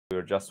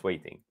We're just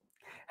waiting.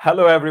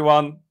 Hello,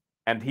 everyone.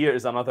 And here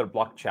is another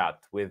block chat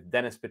with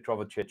Denis,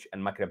 Petrovcic,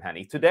 and Makram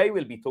Hani. Today,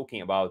 we'll be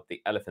talking about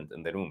the elephant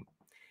in the room.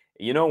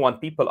 You know, when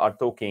people are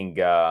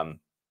talking, I'm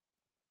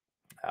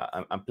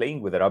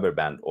playing with a rubber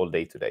band all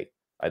day today.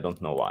 I don't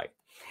know why.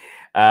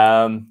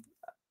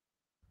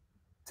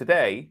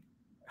 Today,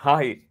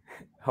 hi,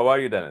 how are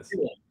you, Denis?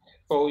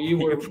 Oh, you You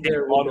were came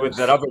there on with with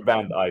the us. rubber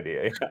band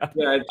idea.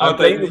 Yeah, I I'm thought I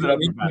playing with the rubber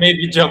need band.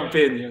 maybe jump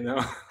in, you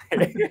know.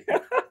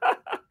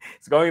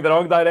 It's going the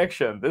wrong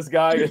direction. This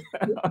guy is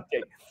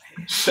okay.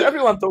 So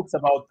everyone talks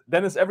about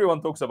Dennis. Everyone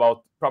talks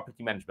about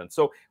property management.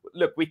 So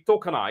look, we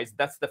tokenize.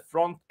 That's the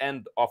front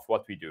end of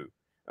what we do.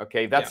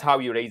 Okay, that's Yeah. how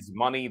you raise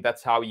money.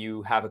 That's how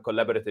you have a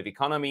collaborative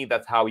economy.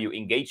 That's how you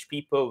engage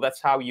people.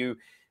 That's how you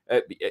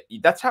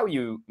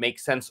make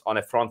sense on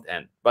a front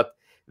end. But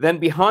then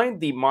behind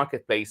the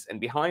marketplace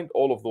and behind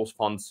all of those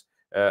funds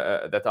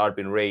that are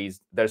being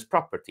raised, there's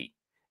property.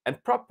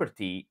 And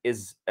property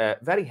is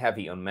very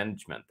heavy on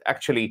management.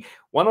 Actually,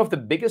 one of the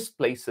biggest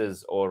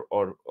places or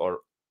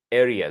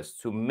areas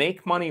to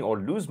make money or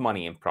lose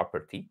money in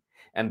property,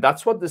 and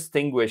that's what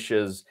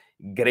distinguishes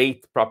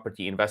great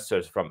property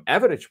investors from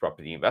average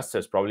property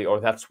investors, probably, or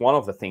that's one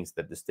of the things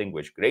that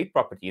distinguish great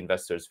property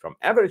investors from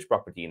average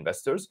property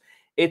investors.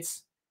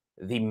 It's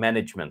the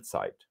management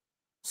side.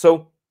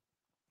 So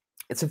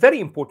it's a very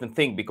important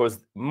thing because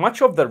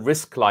much of the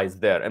risk lies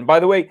there. And by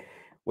the way,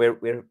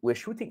 we're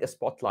shooting a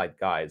spotlight,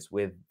 guys,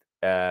 with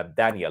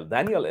Daniel.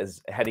 Daniel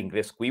is heading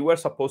risk. We were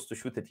supposed to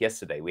shoot it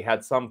yesterday. We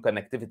had some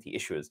connectivity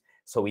issues,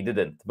 so we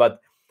didn't. But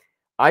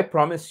I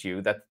promise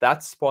you that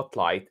that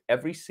spotlight,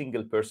 every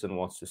single person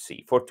wants to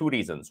see for two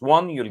reasons.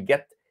 One, you'll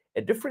get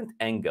a different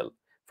angle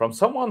from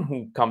someone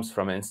who comes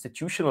from an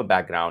institutional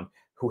background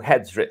who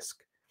heads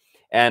risk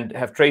and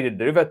have traded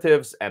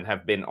derivatives and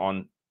have been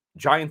on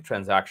giant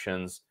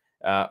transactions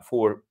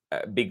for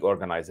big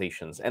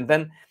organizations. And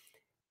then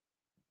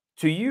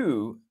to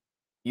you,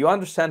 you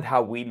understand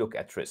how we look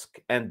at risk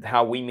and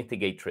how we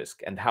mitigate risk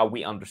and how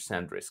we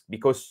understand risk.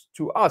 Because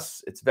to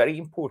us, it's very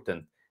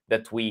important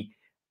that we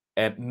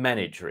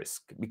manage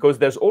risk because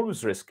there's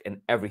always risk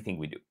in everything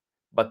we do.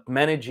 But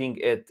managing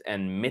it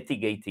and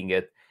mitigating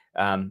it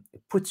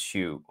puts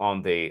you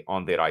on the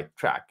right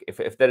track.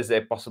 If there is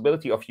a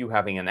possibility of you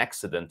having an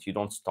accident, you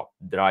don't stop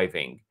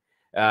driving.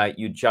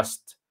 You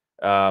just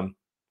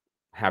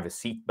have a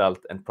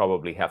seatbelt and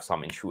probably have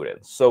some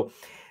insurance. So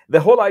the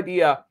whole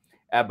idea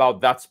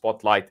about that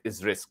spotlight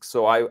is risk.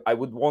 So I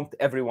would want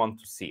everyone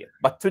to see it.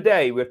 But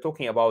today we're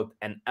talking about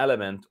an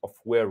element of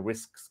where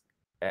risks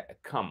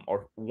come,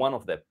 or one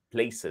of the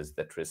places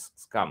that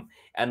risks come,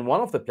 and one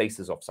of the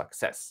places of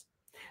success.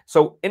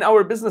 So in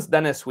our business,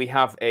 Dennis, we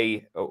have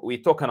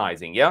we're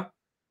tokenizing, yeah?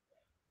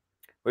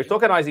 We're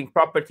tokenizing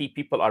property.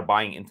 People are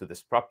buying into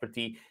this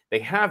property.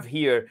 They have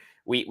here,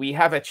 we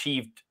have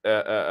achieved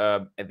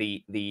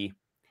the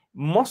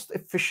most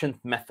efficient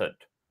method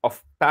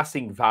of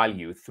passing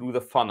value through the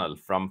funnel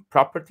from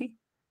property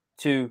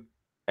to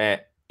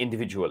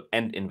individual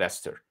end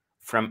investor,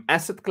 from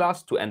asset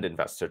class to end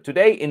investor.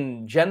 Today,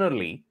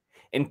 generally,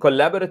 in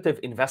collaborative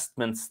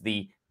investments,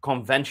 the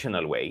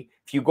conventional way,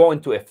 if you go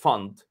into a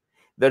fund,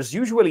 there's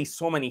usually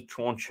so many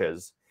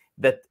tranches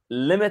that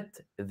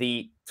limit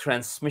the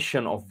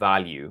transmission of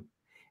value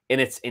in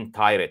its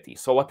entirety.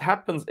 So what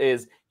happens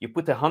is you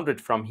put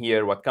 100 from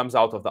here, what comes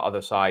out of the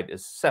other side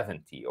is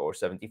 70 or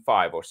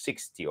 75 or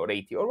 60 or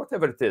 80 or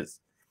whatever it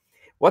is.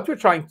 What we're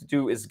trying to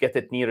do is get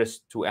it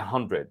nearest to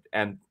 100.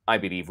 And I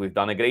believe we've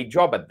done a great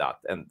job at that.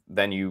 And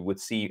then you would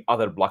see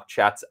other block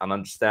chats and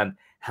understand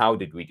how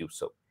did we do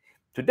so.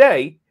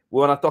 Today, we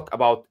want to talk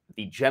about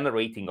the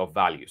generating of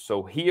value.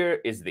 So here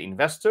is the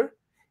investor.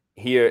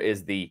 Here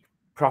is the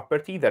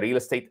property, the real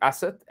estate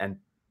asset. And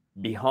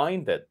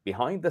behind it,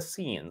 behind the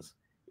scenes,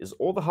 is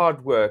all the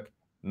hard work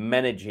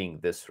managing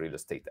this real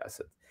estate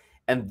asset.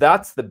 And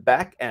that's the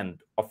back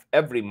end of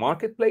every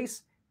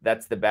marketplace.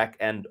 That's the back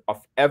end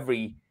of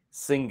every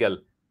single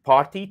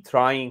party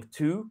trying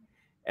to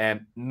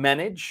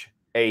manage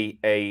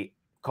a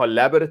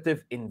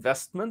collaborative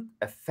investment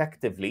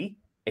effectively,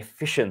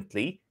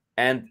 efficiently,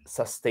 and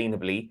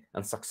sustainably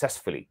and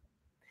successfully.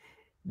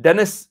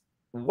 Dennis,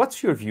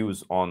 what's your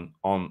views on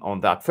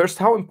that? First,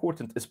 how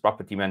important is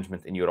property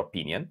management in your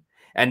opinion?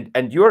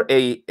 And you're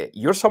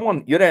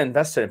an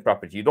investor in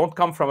property. You don't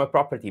come from a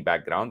property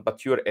background,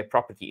 but you're a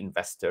property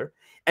investor,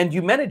 and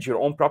you manage your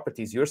own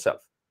properties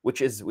yourself,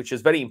 which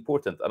is very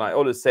important. And I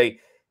always say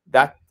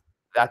that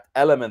that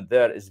element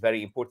there is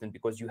very important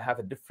because you have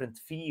a different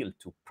feel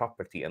to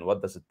property and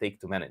what does it take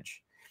to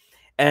manage,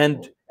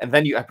 and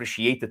then you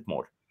appreciate it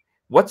more.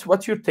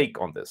 What's your take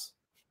on this?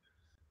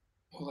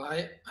 Well,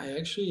 I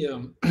actually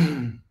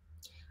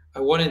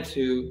I wanted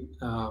to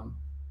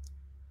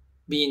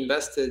be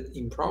invested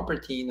in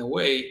property in a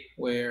way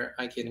where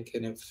I can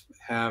kind of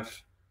have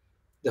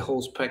the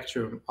whole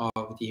spectrum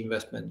of the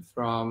investment,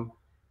 from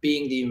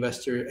being the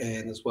investor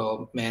and as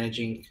well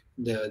managing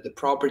the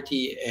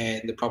property,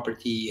 and the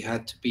property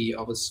had to be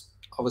of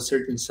a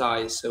certain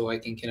size so I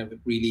can kind of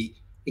really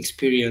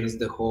experience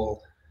the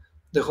whole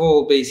the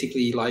whole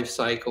basically life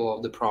cycle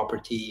of the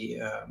property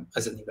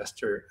as an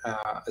investor,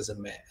 as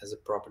a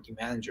property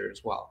manager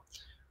as well.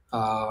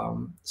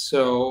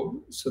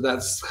 So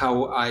that's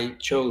how I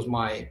chose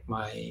my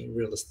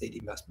real estate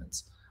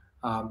investments.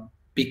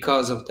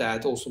 Because of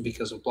that, also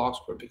because of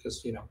Blocksquare,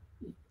 because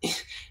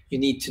you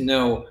need to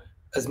know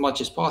as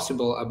much as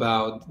possible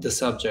about the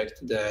subject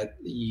that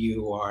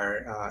you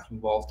are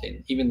involved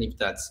in, even if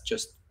that's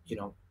just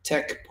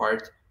tech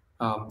part.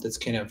 That's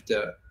kind of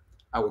the,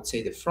 I would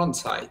say, the front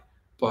side,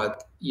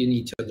 but you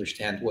need to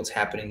understand what's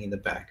happening in the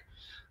back.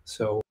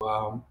 So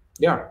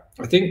yeah,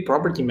 I think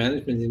property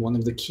management is one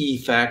of the key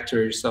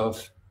factors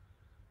of,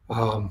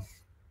 um,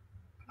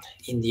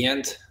 in the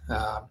end,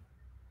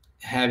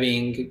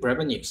 having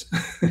revenues,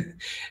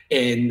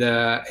 and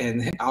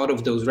out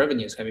of those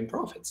revenues having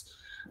profits,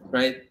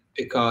 right?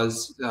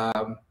 Because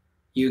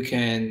you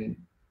can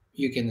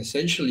you can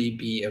essentially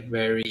be a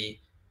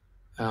very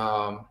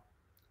um,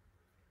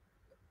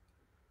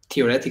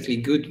 theoretically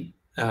good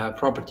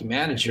property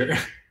manager,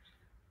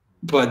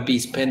 but be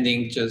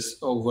spending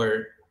just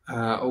over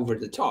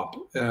the top.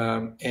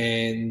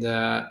 And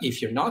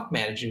if you're not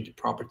managing the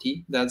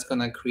property, that's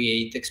going to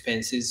create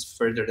expenses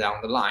further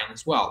down the line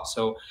as well.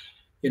 So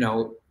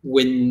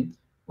when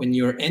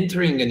you're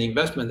entering an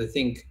investment, I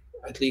think,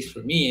 at least for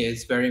me,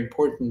 it's very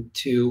important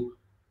to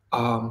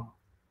um,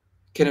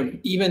 kind of,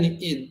 even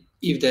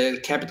if the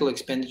capital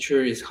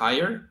expenditure is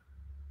higher,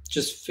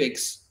 just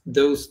fix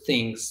those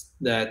things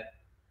that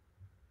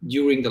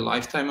during the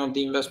lifetime of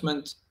the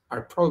investment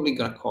are probably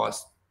going to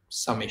cause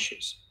some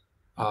issues,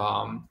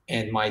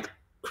 and might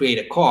create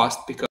a cost.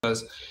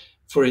 Because,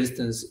 for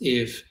instance,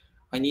 if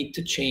I need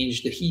to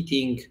change the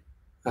heating,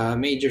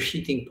 major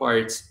heating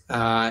parts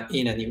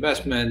in an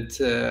investment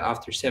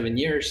after 7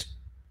 years,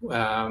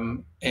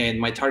 and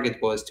my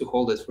target was to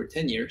hold it for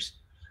 10 years,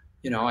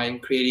 I'm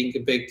creating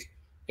a big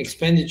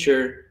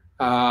expenditure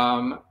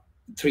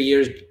 3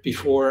 years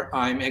before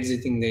I'm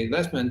exiting the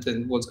investment.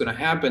 And what's going to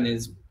happen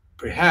is,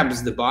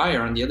 perhaps the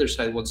buyer on the other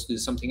side wants to do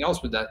something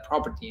else with that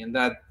property, and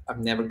that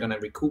I'm never going to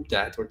recoup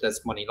that, or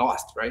that's money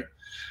lost, right?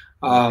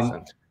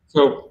 Um,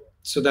 100%.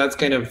 so that's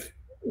kind of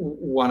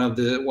one of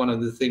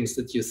the things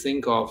that you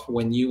think of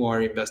when you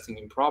are investing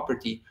in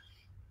property.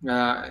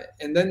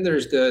 And then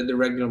there's the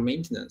regular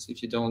maintenance.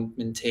 If you don't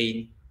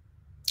maintain,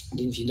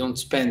 if you don't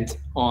spend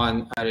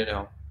on, I don't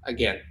know,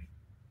 again,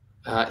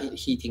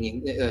 heating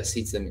in,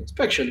 system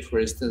inspection, for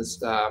instance.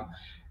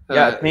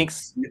 Yeah, Uh, it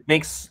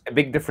makes a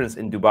big difference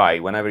in Dubai.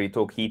 Whenever you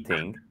talk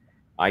heating,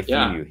 I feel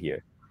yeah, you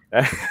here.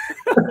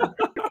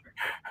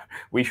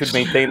 We should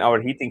maintain our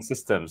heating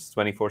systems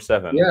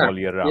 24/7 yeah, all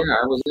year yeah. round.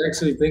 I was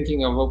actually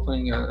thinking of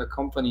opening a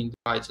company in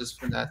Dubai just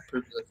for that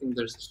purpose. I think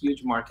there's a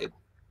huge market.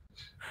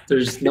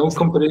 There's no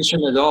competition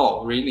at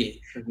all, really.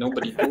 There's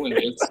nobody doing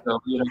it. So,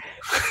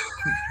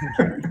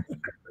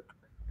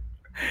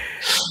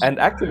 And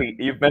actually,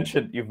 you've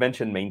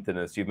mentioned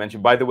maintenance. You've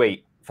mentioned, by the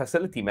way,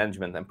 facility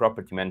management and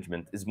property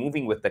management is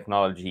moving with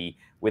technology,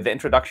 with the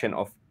introduction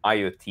of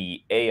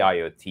IoT,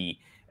 AIoT.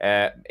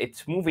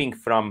 It's moving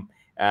from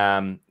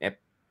a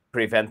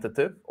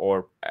preventative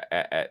or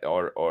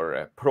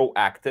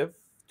proactive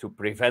to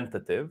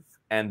preventative,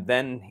 and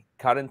then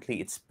currently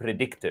it's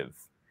predictive.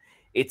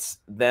 It's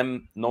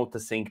them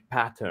noticing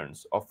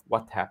patterns of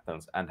what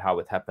happens and how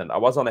it happened. I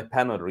was on a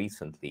panel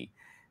recently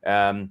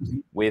um,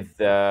 with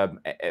a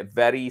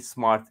very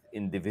smart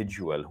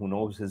individual who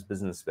knows his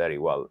business very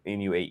well in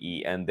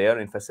UAE, and they're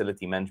in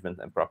facility management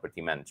and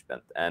property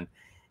management. And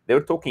they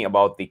were talking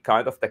about the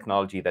kind of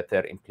technology that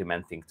they're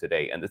implementing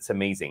today, and it's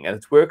amazing. And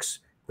it works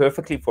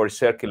perfectly for a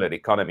circular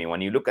economy.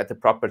 When you look at the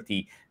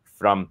property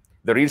from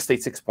the real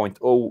estate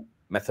 6.0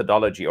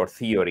 methodology or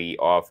theory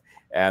of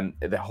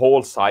the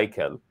whole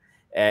cycle,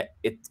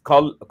 it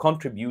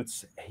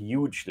contributes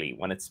hugely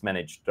when it's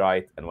managed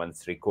right, and when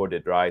it's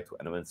recorded right,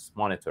 and when it's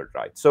monitored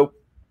right. So,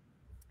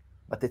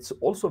 but it's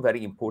also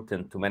very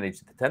important to manage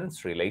the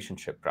tenant's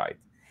relationship right.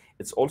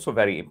 It's also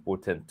very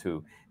important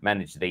to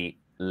manage the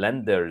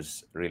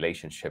lender's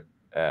relationship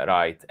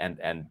right,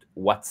 and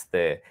what's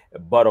the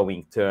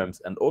borrowing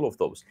terms, and all of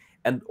those.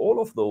 And all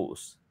of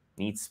those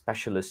need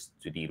specialists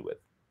to deal with.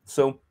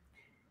 So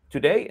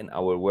today in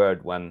our world,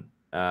 when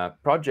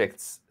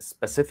projects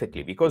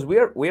specifically, because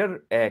we're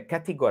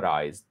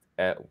categorized,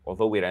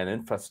 although we're an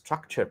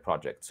infrastructure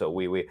project, so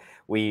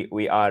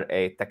we are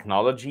a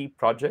technology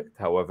project.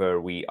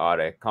 However, we are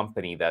a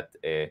company that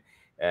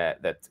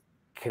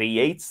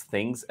creates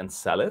things and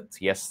sell it.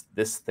 Yes,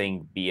 this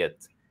thing, be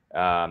it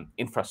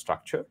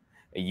infrastructure,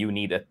 you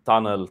need a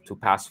tunnel to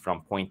pass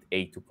from point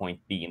A to point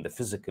B in the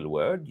physical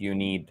world. You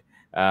need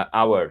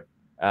our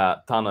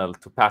tunnel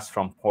to pass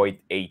from point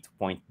A to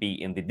point B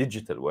in the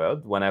digital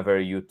world, whenever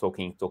you're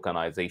talking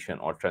tokenization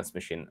or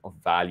transmission of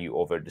value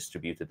over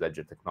distributed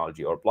ledger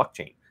technology or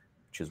blockchain,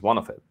 which is one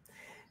of it.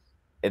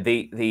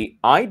 The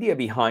idea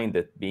behind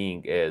it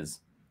being is,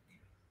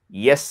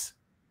 yes,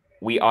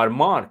 we are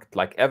marked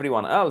like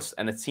everyone else,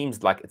 and it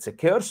seems like it's a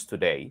curse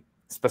today,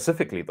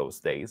 specifically those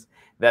days,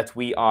 that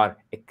we are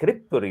a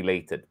crypto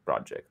related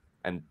project.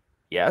 And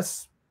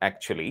yes,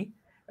 actually,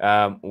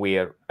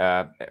 where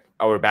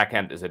our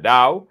backend is a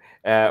DAO.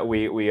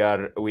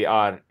 We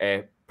are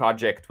a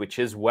project which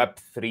is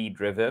Web3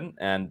 driven,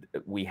 and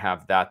we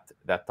have that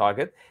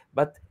target.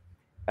 But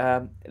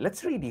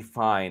let's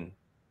redefine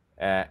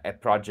a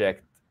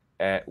project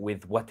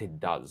with what it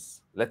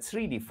does. Let's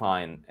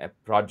redefine a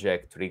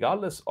project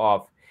regardless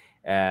of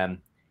um,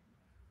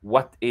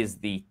 what is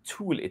the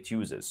tool it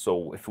uses.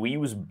 So if we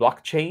use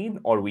blockchain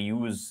or we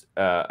use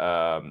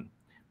a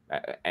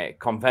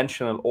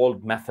conventional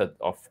old method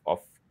of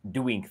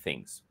doing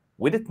things,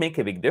 would it make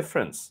a big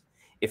difference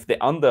if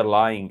the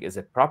underlying is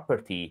a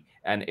property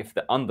and if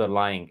the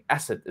underlying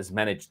asset is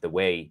managed the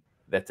way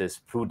that is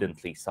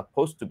prudently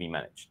supposed to be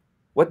managed?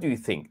 What do you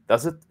think?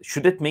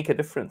 Should it make a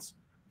difference?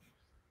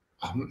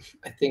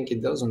 I think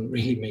it doesn't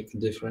really make a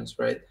difference,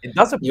 right? It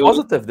does a You,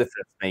 positive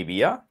difference, maybe,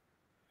 yeah?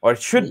 Or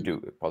it should do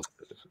a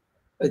positive difference.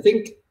 I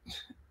think,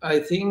 I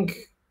think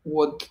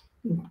what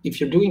if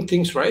you're doing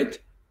things right,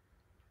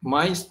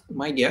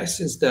 my guess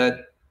is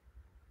that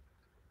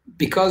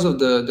because of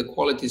the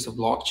qualities of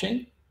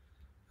blockchain,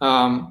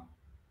 um,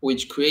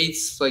 which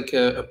creates like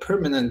a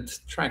permanent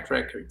track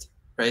record,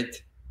 right,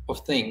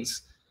 of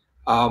things,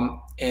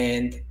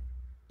 and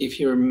if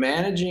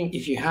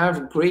you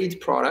have great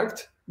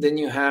product, then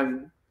you have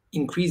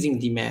increasing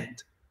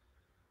demand.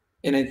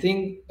 And I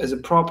think as a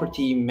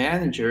property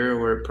manager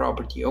or a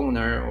property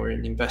owner or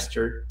an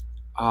investor,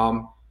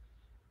 um,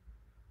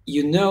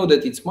 you know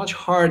that it's much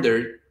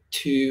harder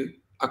to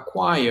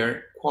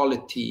acquire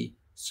quality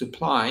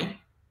supply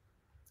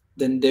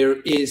than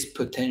there is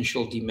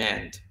potential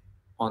demand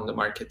on the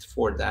market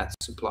for that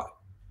supply.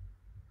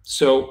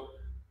 So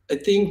I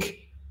think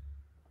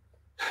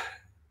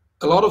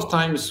a lot of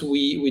times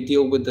we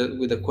deal with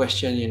the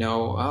question,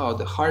 oh,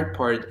 the hard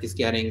part is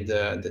getting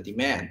the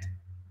demand.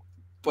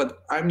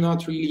 But I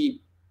don't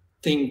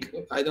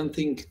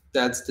think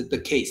that's the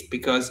case,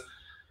 because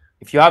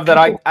If you have the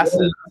right people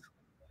asset,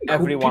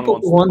 everyone people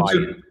who wants to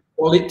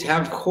want buy you. to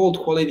have hold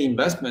quality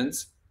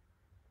investments,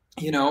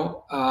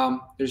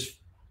 there's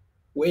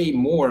way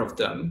more of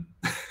them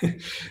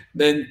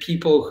than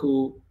people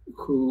who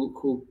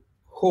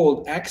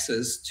hold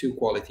access to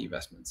quality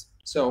investments.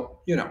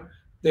 So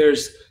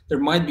there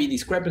might be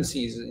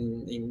discrepancies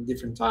in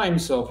different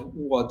times of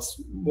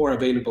what's more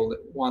available,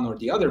 one or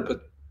the other,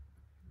 but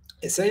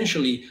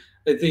essentially,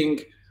 I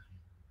think,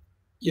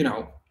 you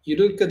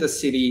look at the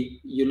city,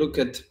 you look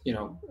at,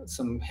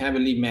 some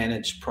heavily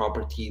managed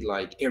property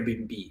like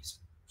Airbnbs,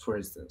 for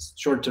instance.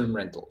 Short-term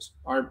rentals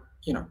are,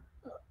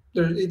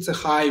 it's a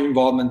high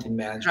involvement in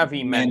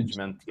Heavy management,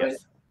 management, right?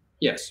 yes.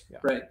 Yes, Yeah.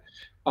 right.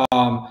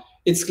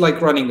 It's like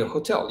running a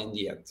hotel in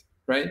the end,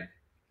 right?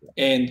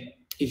 And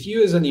if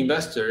you, as an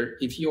investor,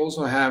 if you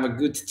also have a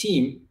good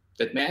team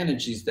that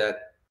manages that,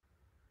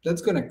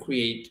 that's going to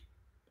create,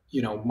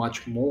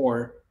 much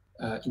more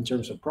in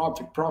terms of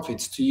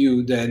profits to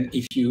you than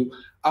if you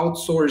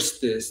outsource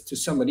this to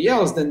somebody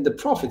else. Then the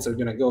profits are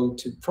going to go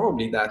to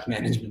probably that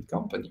management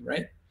company,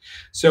 right?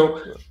 So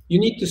Sure. you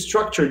need to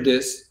structure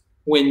this.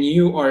 When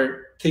you are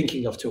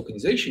thinking of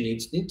tokenization, you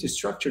need to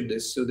structure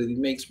this so that it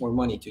makes more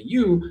money to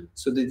you,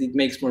 so that it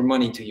makes more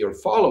money to your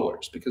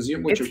followers, because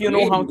what you're If you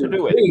know how creating, to you're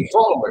do it. creating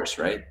followers,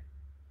 right?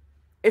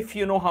 If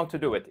you know how to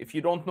do it. If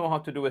you don't know how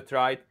to do it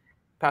right,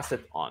 pass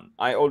it on.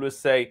 I always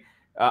say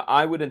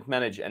I wouldn't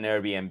manage an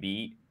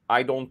Airbnb.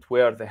 I don't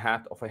wear the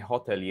hat of a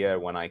hotelier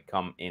when I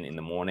come in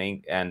the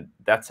morning, and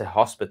that's a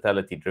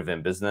hospitality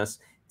driven business.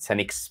 It's an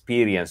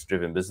experience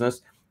driven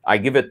business. I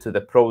give it to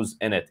the pros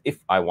in it if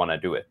I want to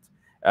do it,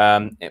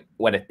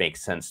 when it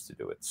makes sense to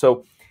do it.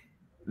 So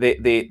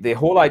the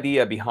whole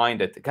idea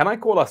behind it, can I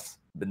call us,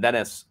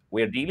 Dennis,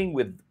 we're dealing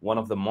with one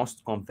of the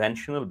most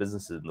conventional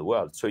businesses in the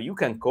world. So you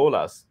can call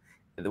us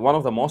one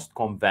of the most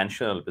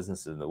conventional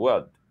businesses in the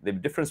world. The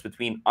difference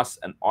between us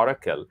and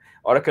Oracle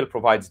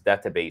provides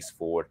database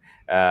for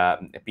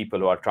people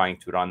who are trying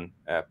to run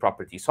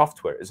property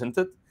software, isn't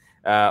it?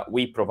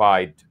 We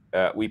provide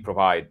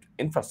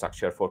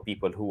infrastructure for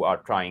people who are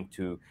trying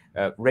to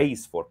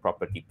raise for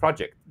property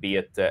project, be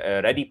it a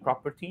ready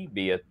property,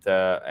 be it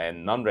a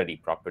non-ready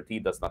property,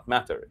 does not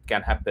matter. It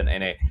can happen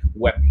in a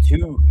Web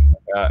 2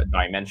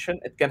 dimension.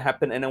 It can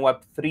happen in a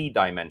Web 3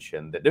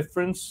 dimension. The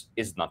difference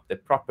is not the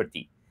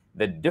property.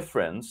 The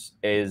difference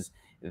is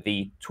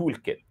the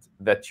toolkit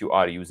that you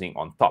are using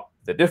on top.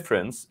 The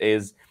difference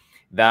is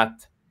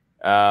that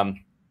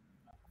um,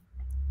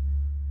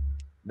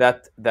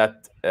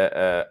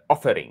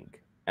 offering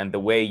and the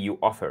way you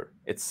offer.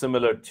 It's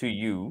similar to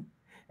you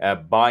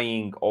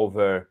buying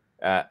over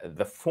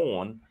the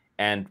phone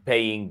and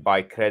paying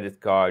by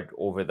credit card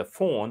over the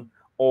phone,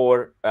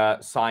 or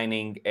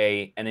signing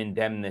an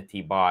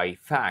indemnity by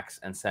fax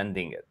and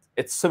sending it.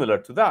 It's similar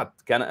to that.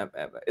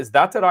 Is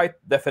that the right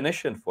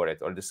definition for it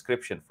or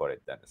description for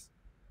it, Dennis?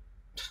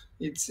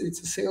 It's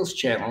a sales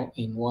channel.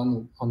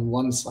 On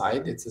one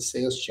side, it's a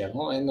sales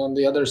channel, and on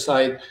the other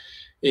side,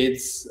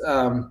 it's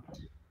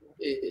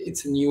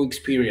it's a new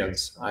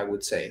experience. I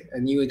would say a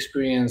new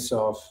experience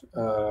of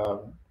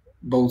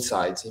both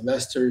sides,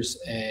 investors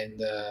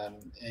and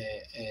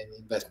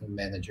investment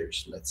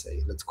managers, let's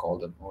say, let's call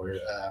them, or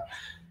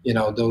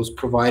those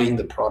providing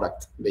the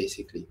product,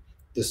 basically,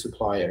 the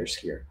suppliers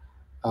here,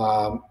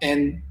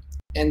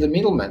 and the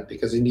middleman,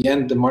 because in the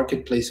end, the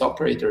marketplace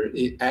operator,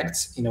 it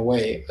acts in a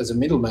way as a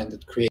middleman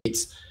that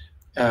creates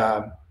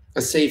uh,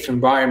 a safe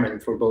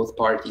environment for both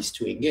parties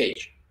to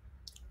engage,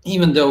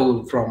 even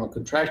though from a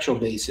contractual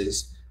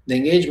basis, the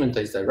engagement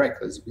is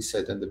direct, as we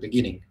said in the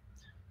beginning.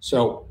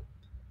 So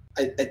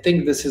I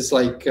think this is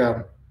like,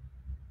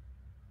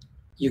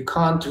 you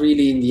can't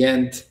really, in the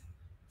end,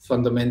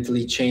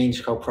 fundamentally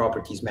change how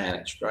property is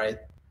managed, right?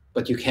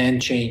 But you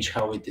can change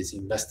how it is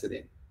invested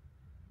in.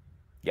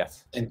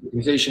 Yes. And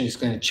tokenization is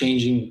kind of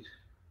changing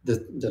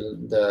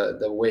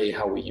the way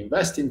how we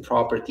invest in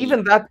property,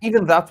 Even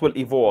that will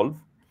evolve.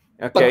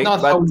 but Okay, not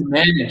how but we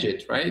manage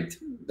it, right?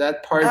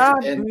 That part.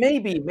 And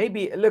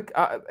maybe. Look,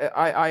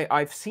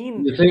 I've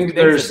seen you a few think days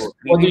there's, ago,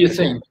 three what do days you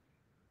ago. think?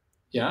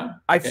 Yeah.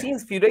 I've Okay. seen a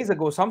few days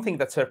ago something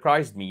that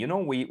surprised me.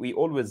 We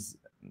always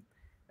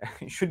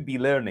should be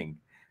learning.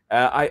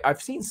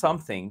 I've seen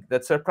something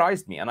that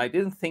surprised me, and I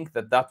didn't think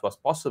that that was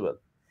possible.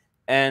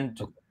 And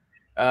Okay.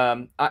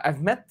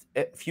 I've met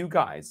a few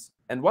guys,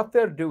 and what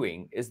they're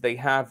doing is they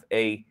have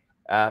a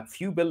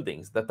few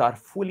buildings that are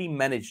fully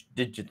managed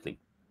digitally.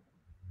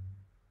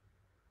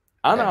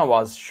 And I Okay.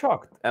 was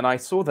shocked, and I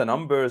saw the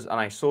numbers, and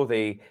I saw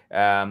the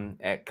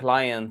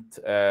client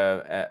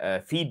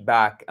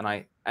feedback,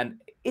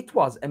 and it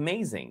was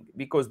amazing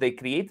because they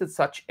created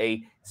such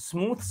a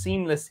smooth,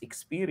 seamless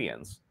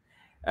experience.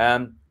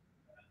 Um,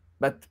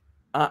 but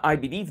I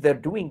believe they're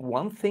doing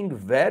one thing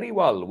very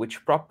well,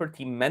 which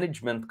property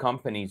management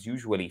companies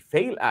usually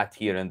fail at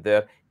here and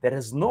there. There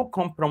is no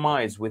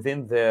compromise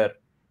within their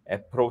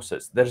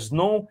process. There's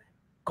no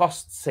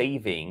cost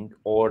saving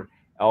or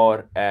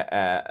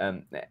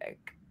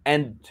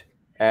end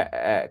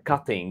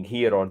cutting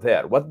here or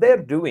there. What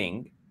they're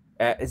doing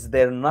is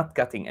they're not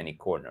cutting any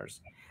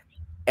corners.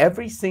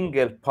 Every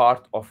single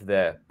part of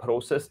the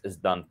process is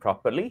done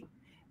properly.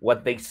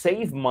 What they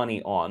save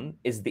money on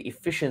is the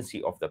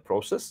efficiency of the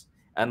process.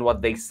 And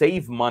what they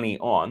save money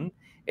on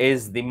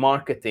is the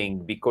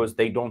marketing, because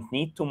they don't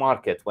need to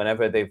market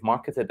whenever they've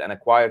marketed and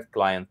acquired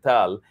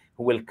clientele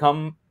who will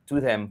come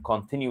to them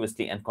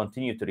continuously and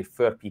continue to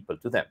refer people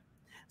to them.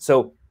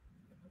 So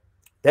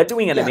they're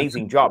doing an Yeah.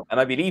 amazing job. And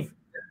I believe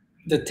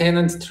The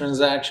tenant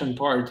transaction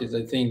part is,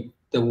 I think,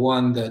 the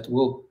one that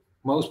will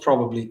most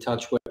probably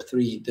touch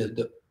Web3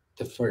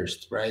 the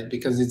first, right?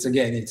 Because it's,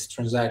 again, it's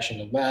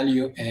transactional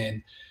value,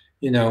 and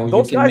you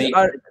those can guys make.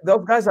 are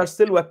those guys are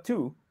still Web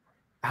 2.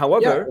 Yeah.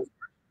 However,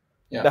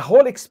 Yeah. the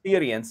whole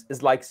experience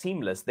is like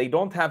seamless. They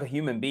don't have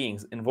human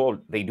beings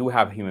involved. They do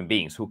have human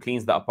beings. Who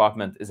cleans the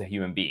apartment is a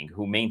human being.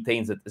 Who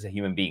maintains it is a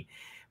human being.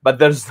 But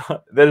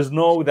there's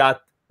no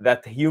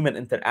that human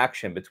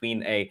interaction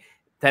between a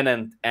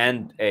tenant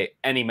and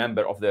any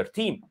member of their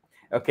team.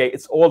 Okay,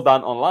 it's all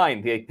done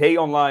online. They pay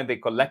online. They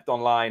collect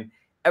online.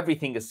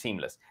 Everything is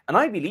seamless. And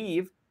I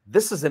believe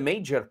this is a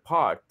major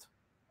part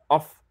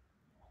of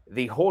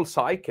the whole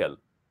cycle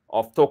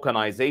of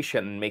tokenization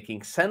and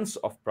making sense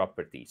of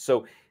property.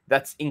 So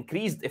that's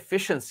increased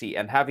efficiency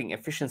and having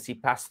efficiency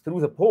pass through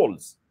the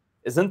polls,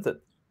 isn't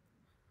it?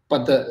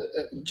 But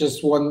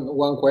just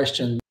one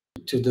question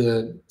to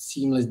the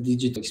seamless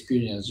digital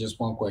experience. Just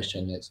one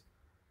question is,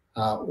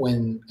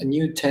 when a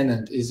new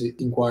tenant is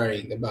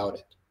inquiring about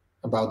it,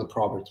 about the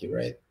property,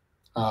 right?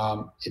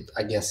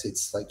 I guess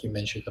it's like you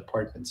mentioned,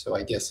 apartment. So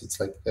I guess it's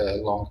like the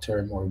long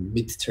term or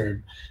mid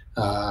term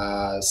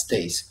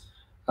stays.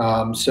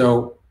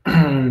 So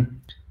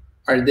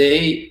are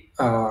they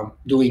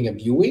doing a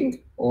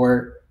viewing,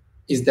 or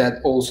is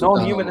that also No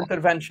done human online?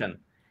 intervention.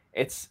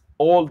 It's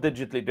all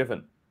digitally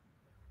driven.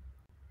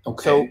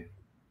 Okay. So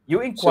you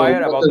So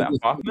inquire what about does the this?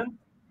 apartment,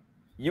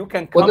 you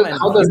can What? come and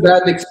How does view.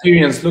 that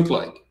experience look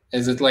like?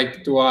 Is it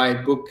like, do I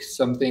book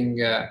something?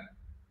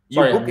 You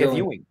Sorry, I'm book a going.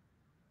 viewing.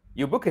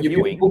 You book a You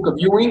viewing. book a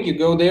viewing. You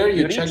go there.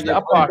 You You check reach the the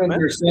appointment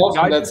apartment. It yourself,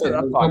 and guides you that's to it. the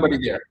There's nobody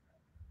apartment. there.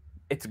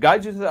 It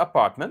guides you to the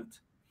apartment.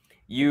 Okay.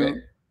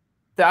 You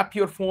tap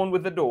your phone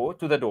with the door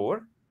to the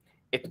door.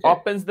 It Okay.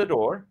 opens the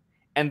door,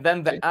 and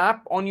then Okay. the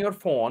app on your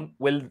phone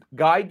will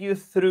guide you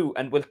through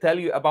and will tell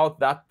you about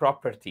that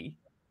property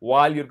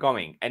while you're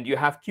going. And you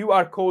have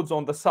QR codes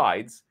on the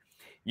sides.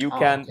 You Oh,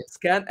 can okay.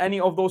 scan any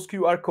of those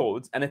QR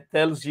codes, and it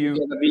tells You you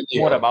get a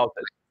more video. about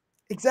it.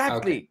 Okay.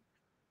 Exactly.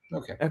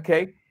 Okay.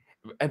 Okay.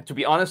 And to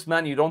be honest,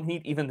 man, you don't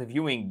need even the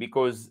viewing,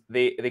 because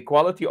the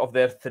quality of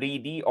their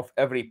 3D of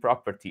every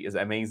property is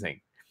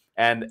amazing.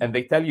 And Okay.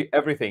 they tell you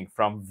everything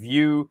from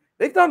view.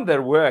 They've done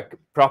their work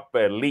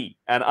properly.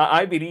 And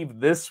I believe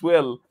this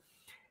will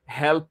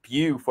help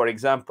you, for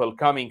example,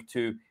 coming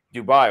to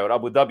Dubai or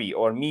Abu Dhabi,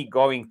 or me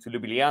going to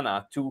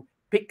Ljubljana, to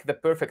pick the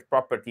perfect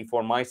property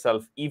for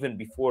myself even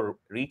before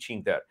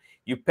reaching there.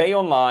 You pay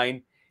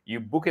online, you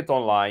book it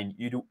online,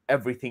 you do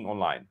everything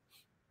online.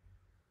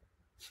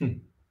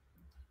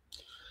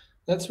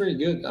 That's very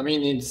good. I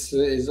mean, it's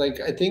like,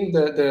 I think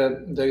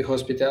the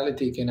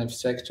hospitality kind of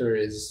sector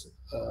is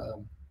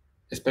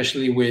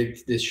especially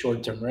with the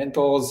short-term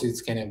rentals.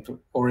 It's kind of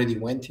already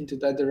went into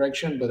that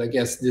direction, but I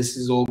guess this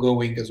is all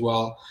going as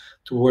well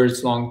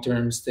towards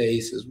long-term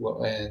stays as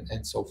well,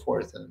 and so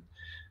forth. And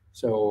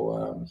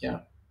so yeah.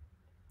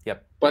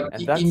 Yep. But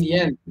And in that's the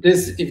end,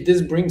 this if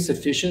this brings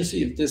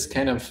efficiency, if this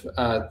kind of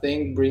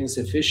thing brings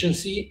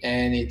efficiency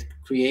and it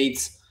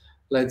creates,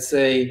 let's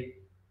say,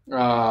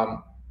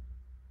 um,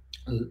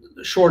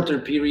 shorter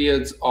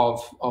periods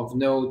of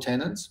no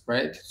tenants,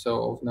 right?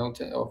 So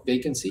of of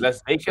vacancy.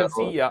 less vacancy.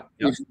 So Yeah.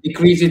 Yeah. if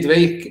decrease it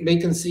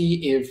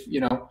vacancy, if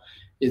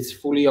it's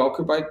fully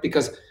occupied,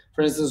 because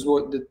for instance,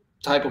 what the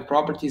type of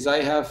properties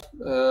I have,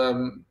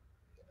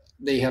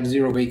 they have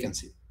zero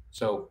vacancy.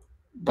 So,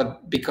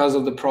 but because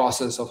of the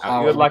process of Now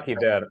how you're I lucky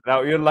there.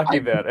 Now you're lucky I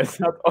there. It's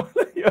not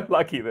only you're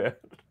lucky there.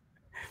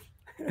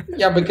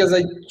 yeah, because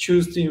I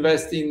choose to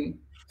invest in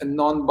a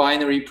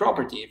non-binary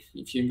property.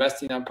 If you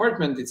invest in an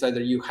apartment, it's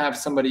either you have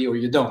somebody or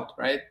you don't,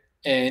 right?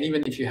 And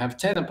even if you have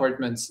 10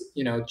 apartments,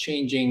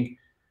 changing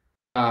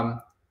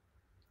um,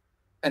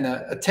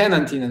 a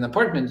tenant in an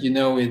apartment,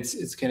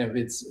 it's kind of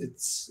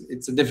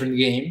it's a different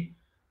game.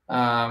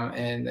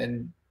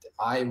 And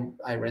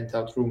I rent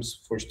out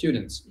rooms for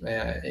students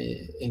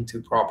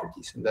into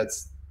properties, and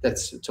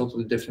that's a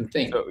totally different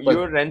thing. So But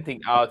you're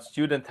renting out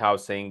student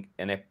housing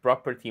in a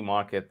property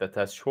market that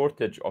has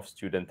shortage of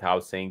student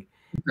housing,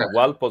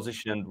 well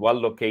positioned, well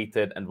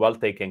located, and well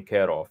taken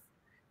care of.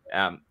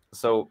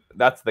 So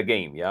that's the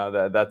game.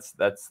 Yeah, that's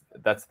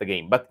the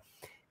game. But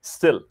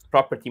still,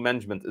 property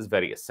management is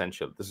very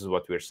essential. This is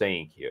what we're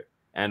saying here,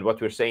 and what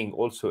we're saying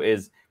also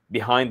is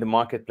behind the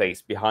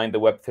marketplace, behind the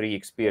Web3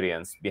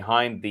 experience,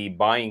 behind the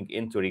buying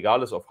into,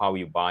 regardless of how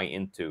you buy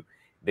into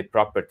the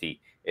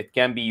property. It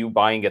can be you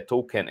buying a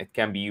token. It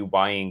can be you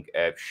buying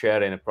a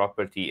share in a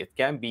property. It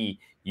can be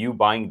you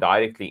buying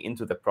directly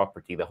into the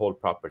property, the whole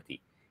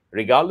property.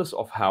 Regardless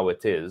of how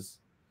it is,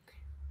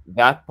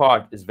 that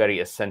part is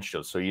very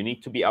essential. So you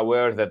need to be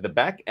aware that the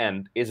back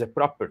end is a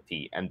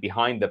property, and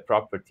behind the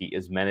property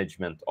is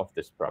management of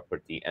this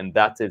property. And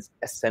that is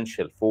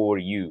essential for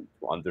you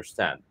to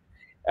understand.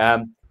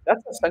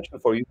 That's essential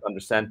for you to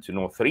understand, to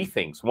know three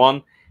things.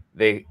 One,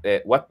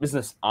 what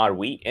business are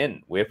we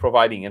in? We're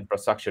providing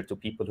infrastructure to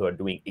people who are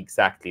doing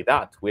exactly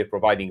that. We're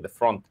providing the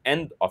front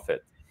end of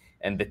it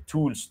and the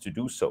tools to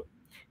do so.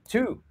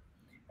 Two,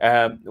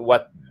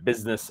 what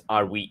business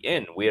are we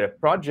in? We're a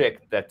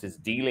project that is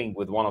dealing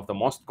with one of the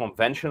most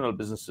conventional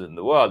businesses in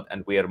the world,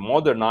 and we are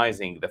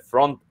modernizing the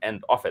front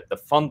end of it, the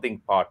funding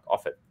part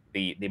of it,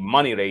 the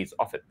money raise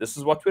of it. This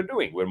is what we're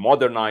doing. We're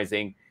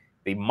modernizing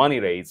the money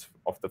raise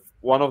of the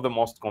one of the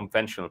most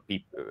conventional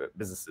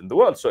business in the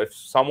world. So if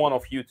someone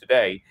of you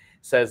today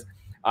says,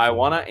 I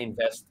want to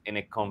invest in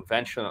a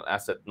conventional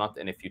asset, not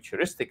in a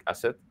futuristic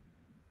asset,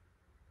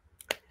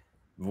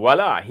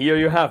 voila, here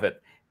you have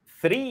it.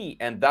 Three,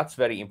 and that's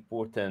very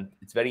important,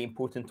 it's very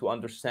important to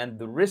understand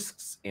the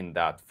risks in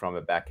that from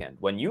a back end.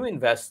 When you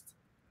invest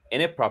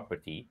in a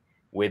property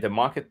with a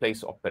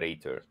marketplace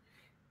operator,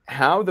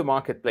 how the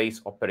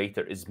marketplace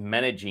operator is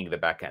managing the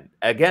back end.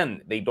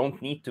 Again, they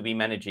don't need to be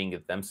managing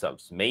it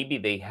themselves. Maybe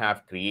they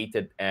have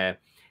created an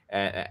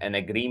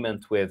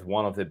agreement with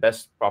one of the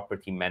best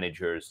property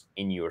managers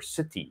in your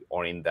city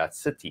or in that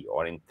city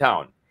or in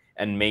town.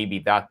 And maybe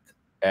that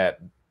uh,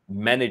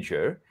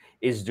 manager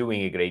is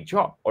doing a great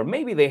job. Or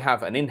maybe they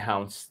have an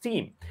in-house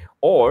team.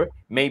 Or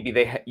maybe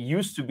they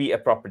used to be a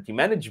property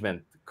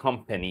management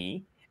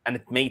company and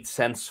it made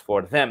sense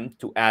for them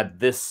to add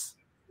this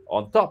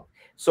on top.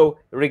 So,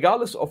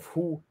 regardless of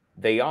who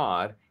they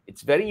are,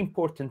 it's very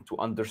important to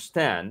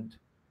understand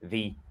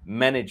the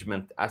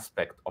management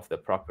aspect of the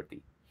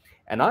property.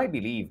 And I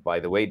believe, by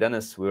the way,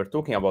 Dennis, we were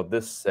talking about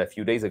this a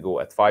few days ago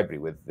at Fibri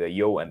with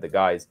Yo and the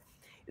guys.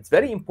 It's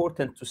very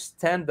important to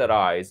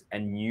standardize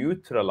and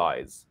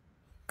neutralize,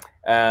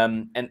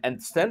 and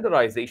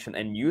standardization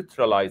and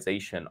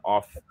neutralization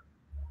of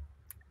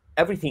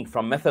everything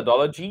from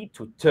methodology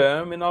to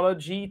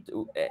terminology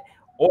to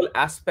all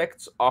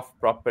aspects of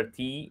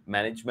property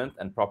management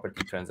and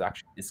property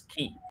transaction is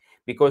key.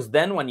 Because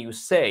then when you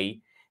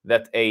say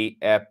that a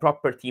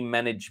property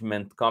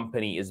management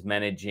company is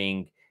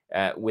managing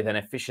with an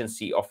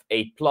efficiency of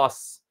A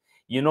plus,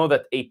 you know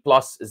that A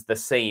plus is the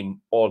same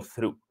all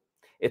through.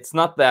 It's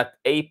not that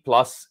A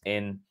plus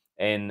in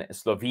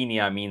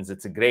Slovenia means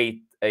it's a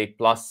great. A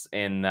plus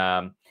in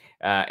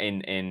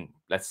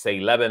let's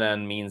say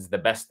Lebanon means the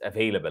best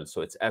available,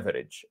 so it's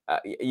average.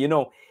 You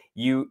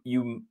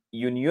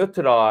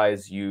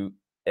neutralize, you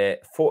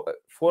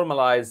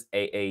formalize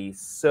a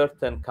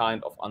certain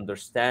kind of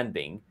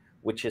understanding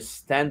which is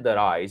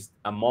standardized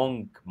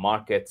among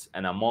markets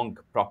and among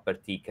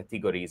property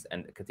categories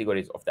and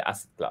categories of the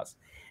asset class.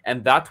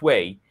 And that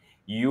way,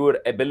 your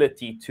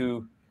ability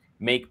to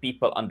make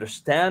people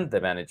understand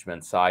the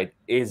management side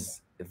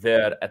is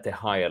there at a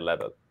higher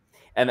level.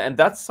 And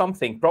that's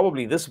something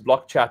probably this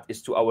block chat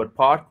is to our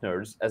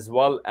partners as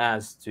well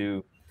as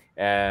to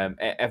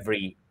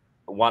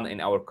everyone in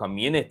our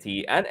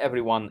community and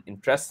everyone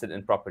interested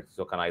in property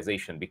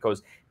tokenization,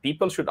 because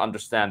people should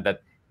understand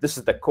that this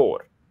is the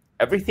core.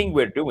 Everything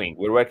we're doing,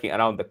 we're working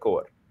around the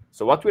core.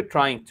 So what we're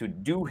trying to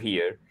do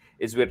here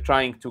is we're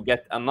trying to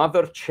get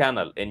another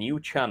channel, a new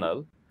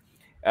channel,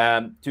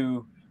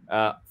 to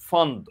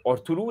fund or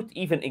to route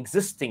even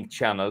existing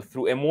channel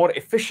through a more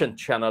efficient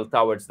channel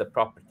towards the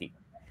property.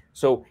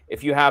 So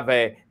if you have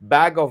a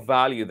bag of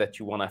value that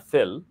you want to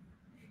fill,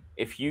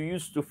 if you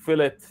used to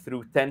fill it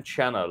through 10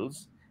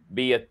 channels,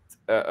 be it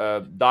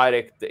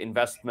direct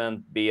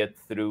investment, be it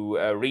through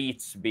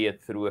REITs, be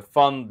it through a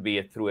fund, be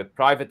it through a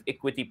private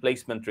equity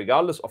placement,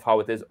 regardless of how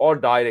it is, or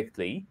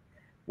directly,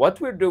 what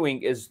we're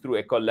doing is through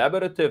a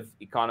collaborative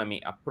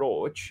economy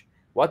approach,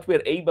 what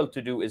we're able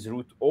to do is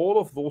route all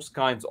of those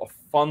kinds of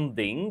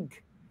funding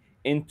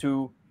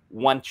into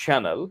one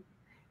channel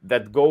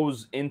that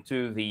goes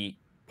into the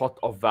pot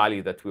of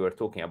value that we were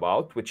talking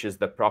about, which is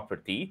the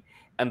property,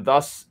 and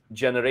thus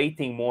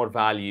generating more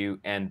value,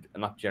 and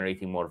not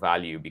generating more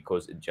value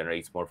because it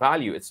generates more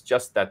value. It's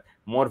just that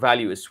more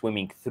value is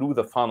swimming through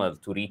the funnel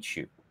to reach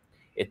you.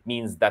 It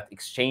means that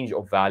exchange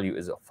of value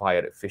is of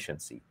higher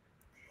efficiency.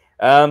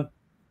 Um,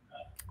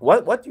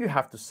 what do you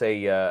have to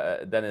say,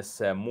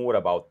 Dennis, more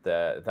about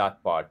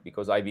that part?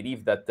 Because I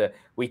believe that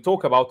we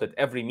talk about it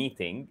every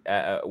meeting.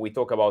 We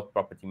talk about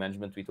property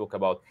management. We talk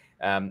about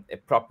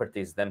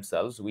properties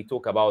themselves. We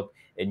talk about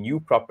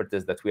new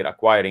properties that we're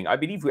acquiring. I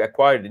believe we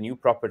acquired a new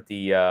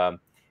property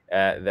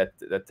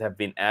that have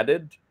been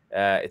added.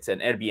 It's an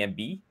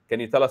Airbnb. Can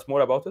you tell us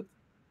more about it?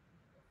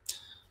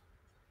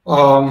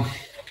 Um,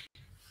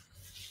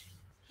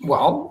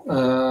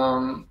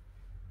 well,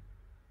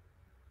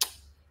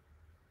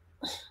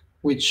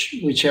 which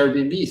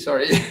Airbnb?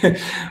 Sorry,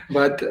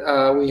 but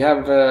we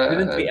have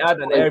Didn't we add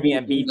an I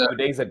think Airbnb 2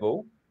 days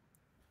ago?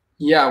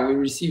 yeah, we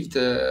received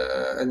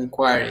an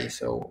inquiry,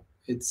 so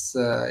it's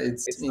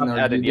It's in not our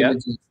due added yet.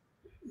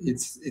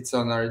 diligence. It's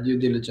on our due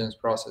diligence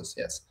process.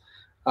 Yes,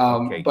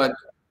 Okay. but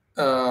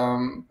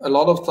a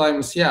lot of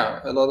times,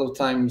 yeah, a lot of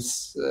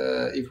times,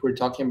 if we're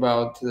talking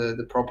about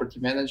the property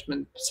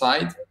management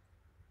side,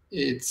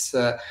 it's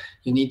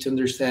you need to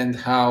understand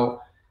how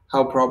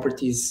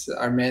properties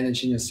are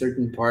managed in a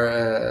certain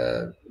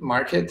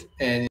market,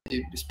 and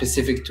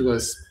specific to a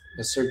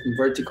certain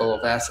vertical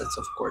of assets,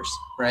 of course,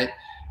 right?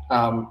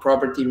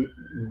 Property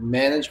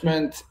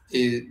management,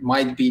 it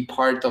might be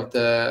part of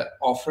the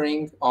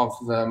offering of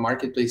the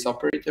marketplace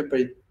operator, but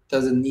it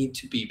doesn't need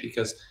to be,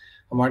 because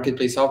a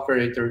marketplace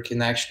operator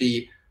can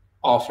actually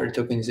offer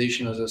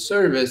tokenization as a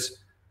service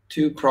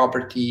to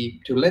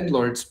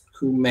landlords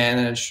who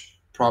manage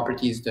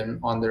properties then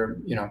on their,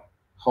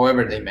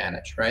 however they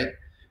manage, right,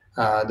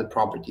 the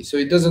property. So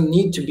it doesn't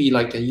need to be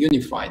like a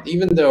unified,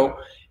 even though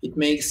it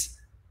makes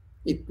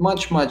it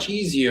much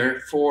easier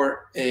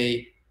for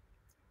a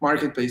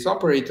marketplace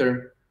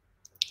operator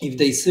if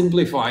they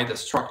simplify the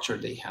structure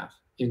they have.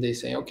 If they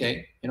say,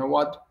 okay, you know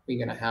what, we're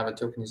going to have a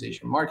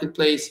tokenization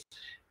marketplace,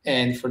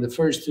 and for the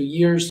first 2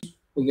 years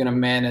we're going to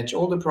manage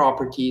all the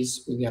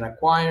properties, we're going to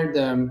acquire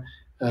them,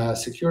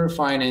 secure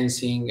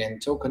financing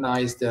and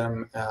tokenize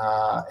them,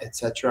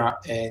 etc.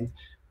 And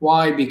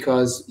why?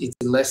 Because it's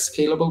less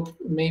scalable,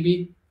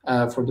 maybe,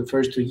 for the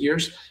first 2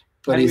 years,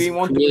 but And it we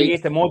want to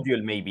creates create a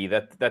module maybe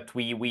that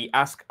we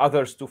ask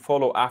others to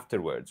follow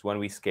afterwards when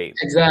we scale.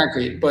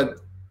 exactly. But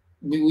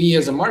we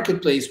as a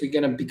marketplace, we're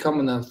going to become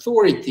an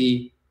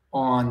authority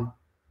on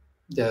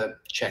the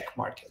Czech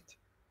market,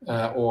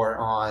 or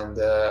on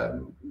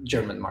the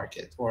German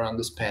market, or on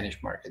the Spanish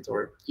market,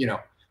 or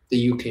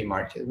the UK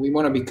market. We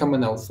want to become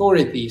an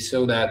authority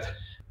so that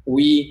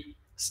we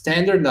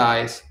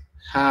standardize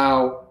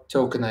how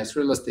tokenized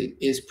real estate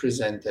is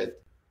presented.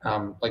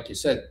 Like you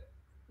said,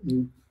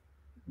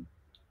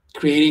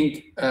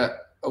 creating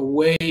a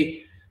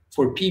way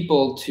for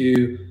people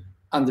to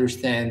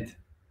understand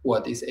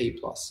what is A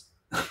plus,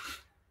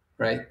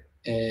 right?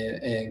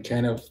 And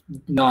kind of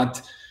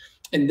not,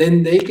 and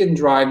then they can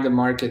drive the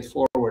market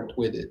forward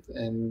with it.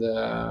 And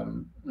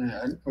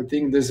I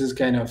think this is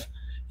kind of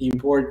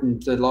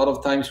important. A lot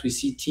of times we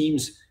see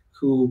teams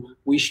who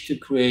wish to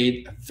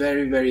create a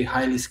very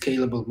highly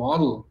scalable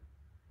model,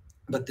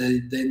 but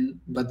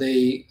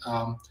they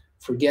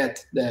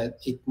forget that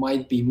it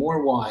might be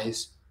more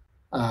wise,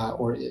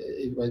 or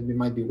it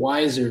might be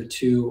wiser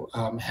to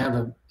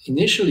have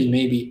initially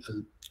maybe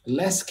a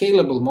less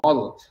scalable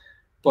model,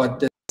 but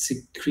that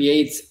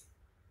creates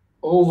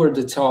over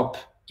the top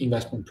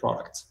investment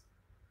products,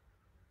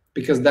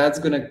 because that's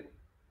going to,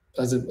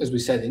 as we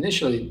said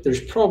initially,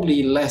 there's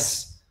probably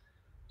less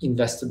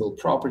investable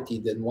property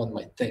than one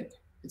might think.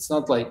 It's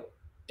not like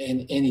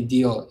any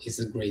deal is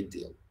a great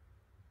deal.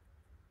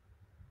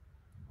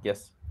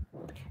 Yes.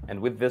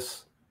 And with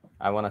this,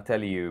 I want to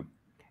tell you,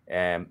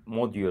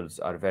 modules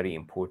are very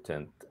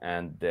important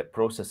and the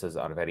processes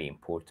are very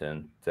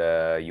important.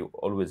 You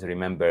always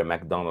remember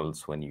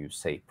McDonald's when you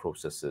say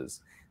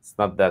processes. It's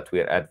not that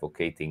we're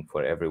advocating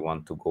for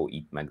everyone to go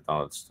eat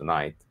McDonald's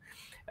tonight.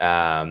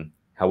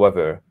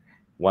 However,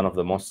 one of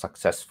the most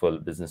successful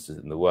businesses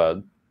in the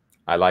world,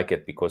 I like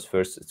it because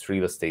first, it's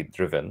real estate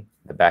driven.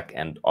 The back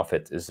end of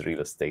it is real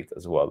estate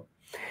as well.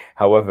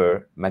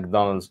 However,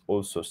 McDonald's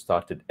also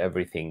started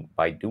everything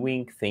by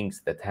doing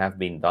things that have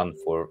been done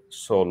for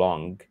so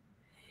long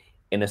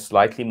in a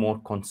slightly more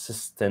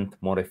consistent,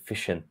 more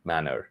efficient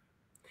manner,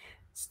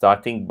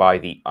 starting by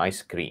the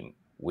ice cream,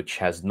 which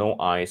has no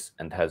ice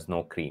and has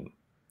no cream.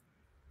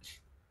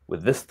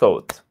 With this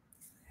thought,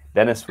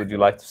 Dennis, would you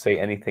like to say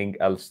anything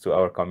else to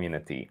our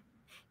community?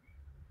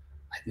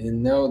 I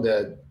didn't know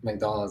that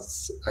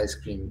McDonald's ice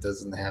cream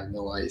doesn't have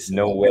no ice and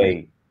No no cream.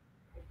 way.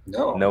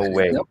 No, No I didn't know.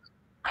 way.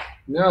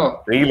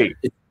 No, Really?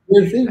 it's a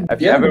weird thing.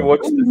 Have you Yeah, ever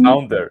watched The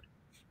Founder?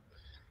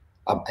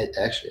 I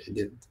actually I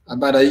didn't,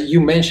 but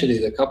you mentioned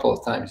it a couple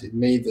of times. It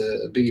made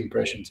a big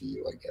impression to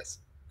you, I guess.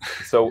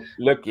 So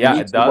look, I yeah,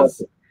 need it to watch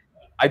does. it.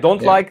 I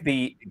don't Yeah. like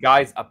the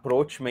guy's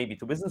approach maybe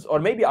to business, or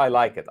maybe I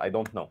like it. I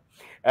don't know.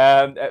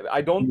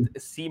 I don't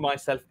Mm. see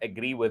myself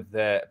agree with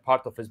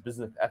part of his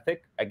business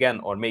ethic again,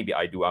 or maybe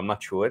I do. I'm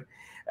not sure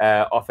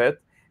of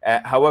it.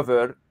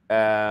 However,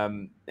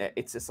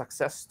 it's a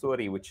success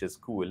story, which is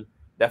cool.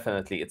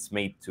 Definitely, it's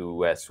made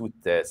to suit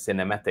the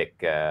cinematic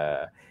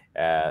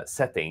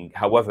setting.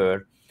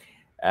 However,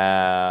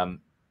 um,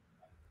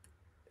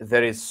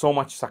 there is so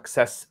much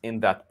success in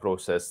that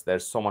process.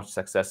 There's so much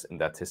success in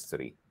that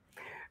history.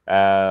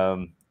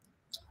 Um,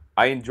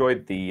 I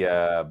enjoyed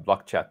the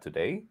block chat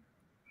today.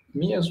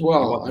 Me as You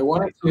well. wanted I to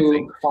wanted say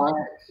to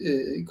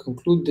something?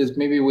 conclude this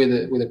maybe with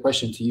a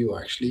question to you,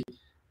 actually,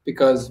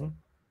 because Mhm.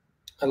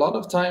 a lot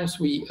of times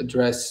we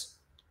address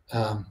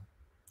um,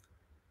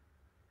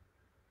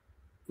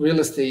 real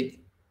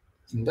estate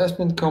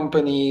investment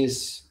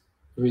companies,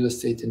 real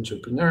estate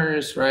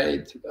entrepreneurs,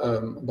 right?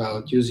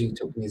 About using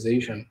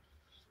tokenization.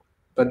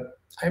 But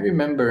I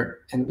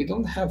remember, and we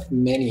don't have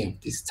many of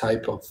these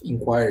type of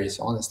inquiries,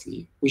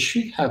 honestly. We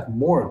should have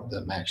more of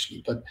them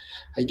actually. But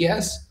I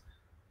guess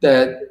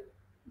that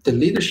the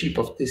leadership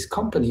of these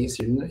companies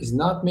is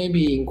not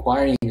maybe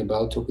inquiring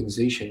about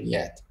tokenization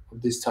yet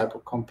of this type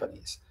of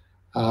companies.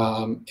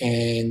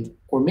 And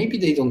or maybe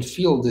they don't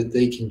feel that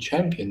they can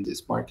champion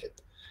this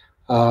market.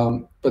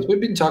 But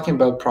we've been talking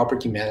about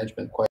property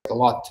management quite a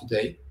lot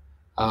today.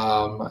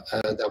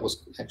 That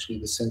was actually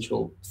the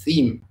central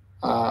theme.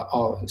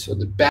 So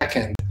the back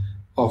end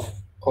of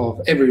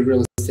every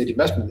real estate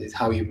investment is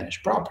how you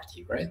manage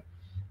property, right?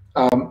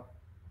 Um,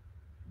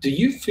 do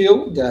you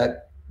feel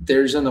that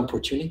there's an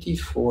opportunity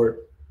for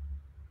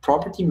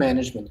property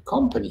management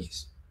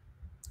companies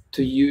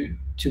to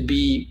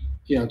be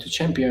to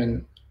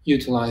champion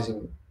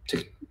utilizing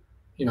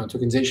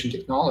tokenization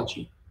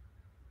technology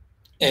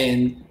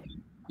and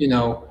you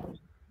know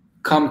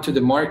come to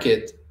the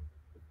market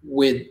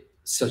with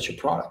such a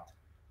product,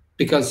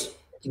 because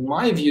in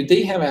my view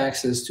they have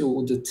access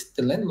to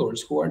the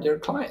landlords who are their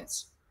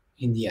clients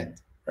in the end,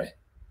 right?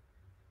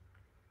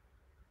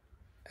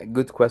 A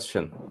good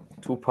question.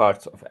 Two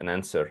parts of an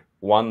answer.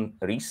 One,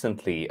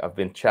 recently I've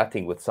been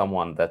chatting with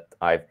someone that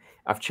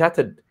I've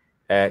chatted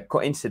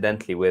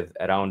coincidentally with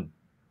around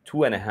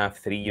 2.5,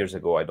 3 years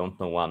ago. I don't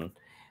know one.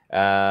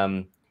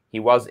 Um, he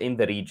was in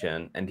the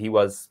region and he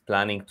was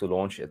planning to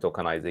launch a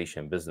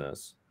tokenization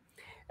business.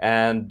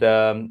 And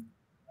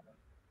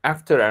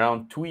after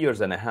around 2 years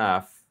and a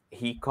half,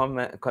 he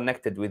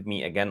connected with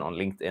me again on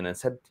LinkedIn and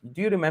said,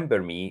 "Do you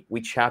remember me?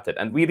 We chatted,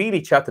 and we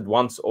really chatted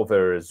once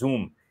over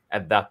Zoom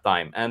at that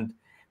time. And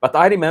but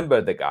I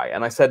remember the guy."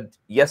 And I said,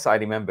 "Yes, I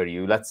remember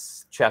you.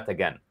 Let's chat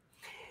again."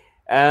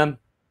 Um,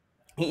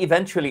 he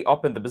eventually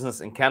opened the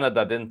business in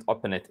Canada, didn't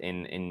open it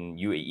in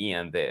UAE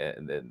and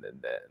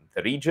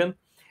the region.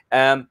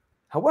 Um,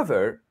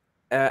 However,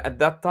 at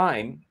that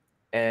time,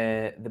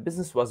 the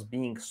business was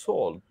being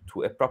sold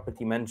to a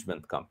property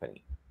management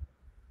company.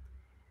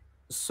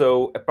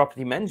 So a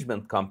property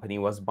management company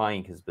was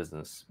buying his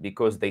business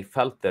because they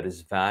felt there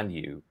is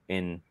value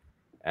in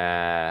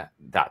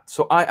that.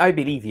 So I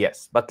believe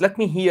yes. But let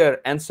me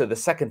here answer the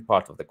second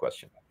part of the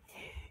question.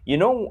 You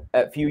know,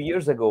 a few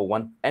years ago,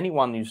 when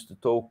anyone used to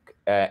talk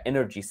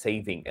energy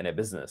saving in a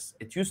business,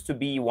 it used to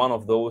be one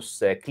of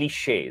those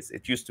cliches.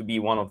 It used to be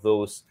one of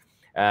those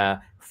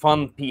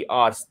fun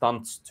PR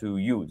stunts to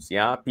use.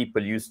 Yeah,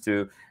 people used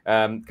to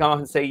come out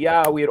and say,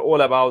 "Yeah, we're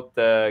all about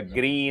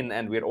green,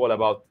 and we're all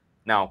about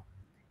now."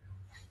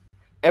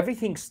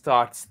 Everything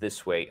starts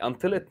this way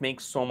until it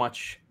makes so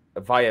much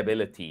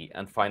viability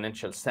and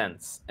financial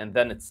sense, and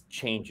then it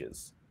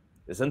changes,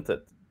 isn't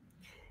it?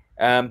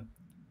 Um,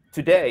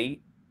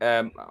 Today,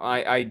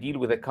 I deal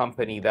with a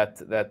company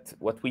that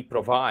what we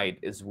provide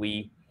is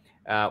we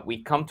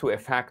come to a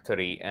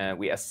factory and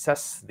we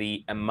assess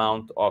the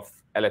amount of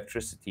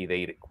electricity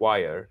they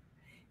require,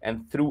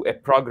 and through a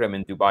program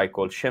in Dubai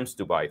called Shems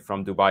Dubai,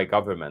 from Dubai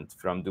government,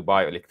 from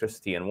Dubai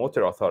Electricity and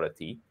Water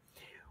Authority,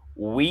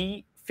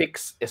 we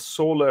fix a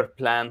solar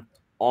plant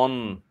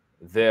on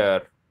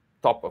their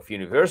top of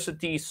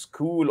university,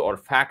 school, or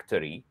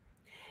factory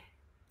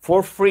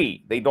for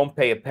free. They don't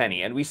pay a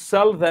penny. And we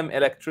sell them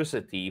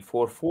electricity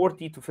for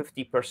 40 to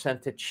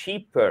 50%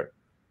 cheaper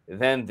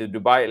than the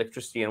Dubai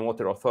Electricity and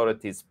Water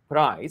Authority's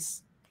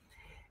price.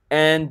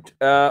 And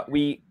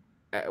we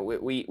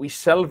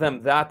sell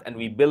them that, and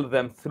we bill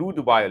them through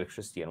Dubai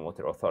Electricity and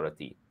Water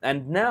Authority.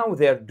 And now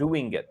they're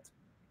doing it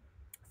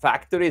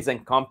factories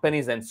and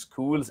companies and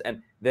schools,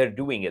 and they're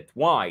doing it.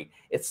 Why?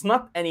 It's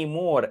not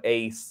anymore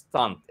a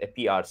stunt, a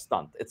PR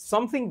stunt. It's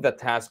something that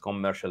has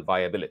commercial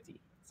viability.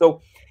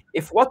 So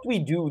if what we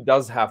do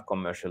does have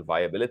commercial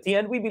viability,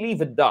 and we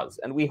believe it does,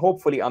 and we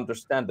hopefully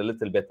understand a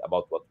little bit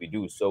about what we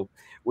do, so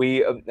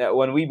we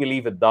when we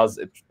believe it does,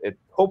 it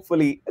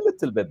hopefully a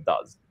little bit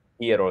does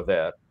here or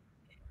there,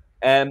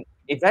 and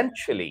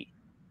eventually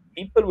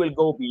people will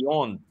go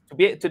beyond.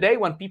 Today,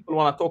 when people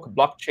want to talk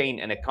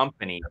blockchain in a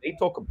company, they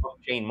talk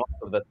blockchain most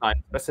of the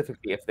time,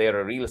 specifically if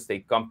they're a real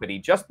estate company,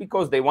 just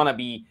because they want to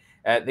be,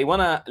 they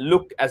want to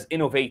look as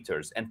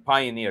innovators and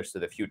pioneers to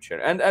the future.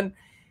 And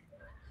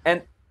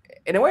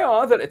in a way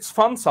or other, it's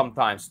fun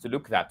sometimes to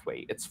look that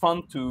way. It's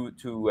fun to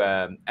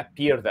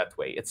appear that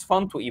way. It's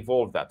fun to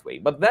evolve that way.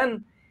 But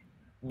then,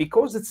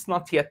 because it's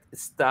not yet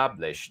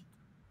established,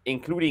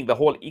 including the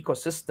whole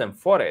ecosystem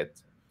for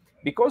it,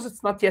 because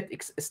it's not yet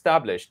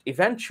established,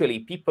 eventually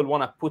people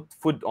want to put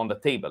food on the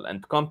table,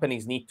 and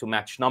companies need to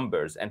match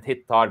numbers and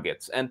hit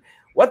targets. And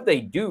what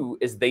they do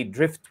is they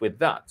drift with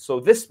that. So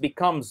this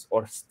becomes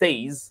or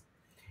stays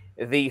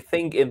the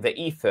thing in the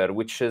ether,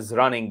 which is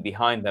running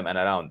behind them and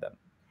around them.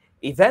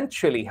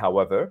 Eventually,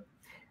 however,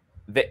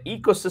 the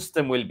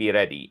ecosystem will be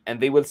ready, and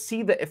they will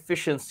see the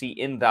efficiency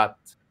in that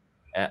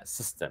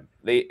system,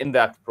 in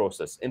that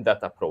process, in that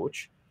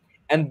approach,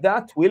 and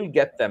that will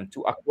get them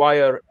to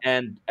acquire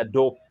and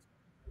adopt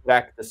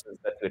practices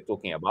that we're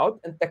talking about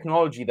and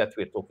technology that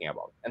we're talking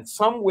about. And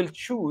some will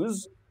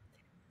choose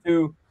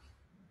to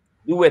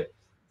do it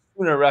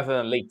sooner rather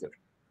than later.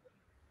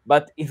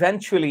 But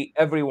eventually,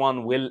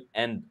 everyone will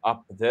end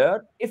up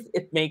there if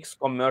it makes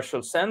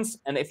commercial sense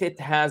and if it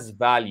has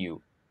value,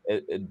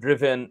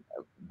 driven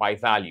by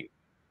value.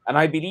 And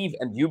I believe,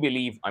 and you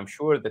believe, I'm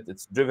sure that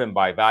it's driven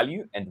by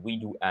value, and we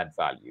do add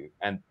value.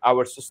 And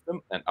our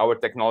system and our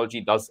technology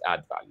does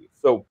add value.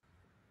 So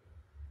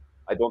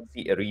I don't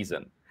see a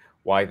reason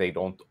why they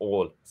don't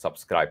all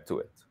subscribe to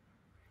it.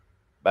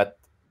 But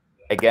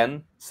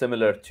again,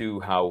 similar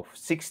to how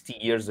 60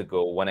 years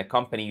ago, when a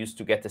company used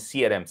to get a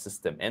CRM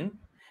system in,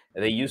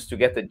 they used to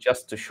get it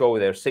just to show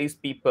their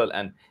salespeople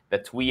and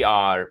that we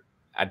are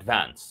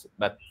advanced.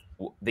 But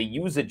the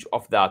usage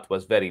of that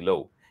was very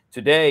low.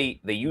 Today,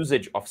 the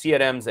usage of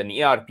CRMs and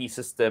ERP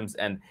systems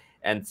and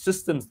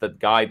systems that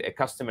guide a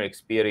customer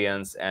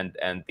experience and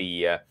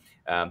the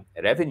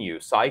revenue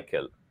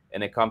cycle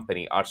in a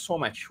company are so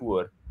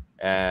mature,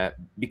 uh,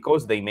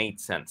 because they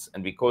made sense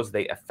and because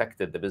they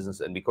affected the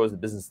business and because the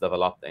business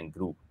developed and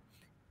grew.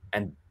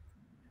 And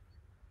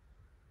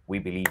we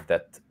believe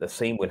that the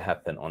same will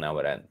happen on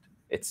our end.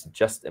 It's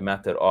just a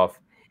matter of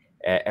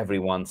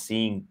everyone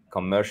seeing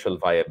commercial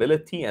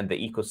viability and the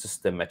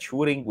ecosystem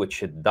maturing,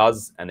 which it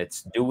does, and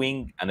it's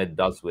doing, and it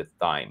does with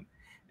time,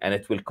 and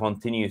it will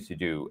continue to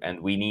do. And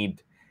we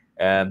need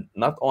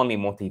not only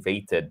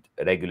motivated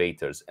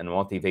regulators and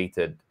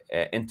motivated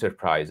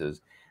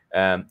enterprises,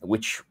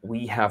 which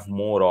we have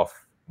more of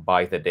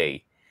by the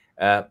day.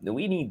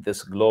 We need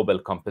this global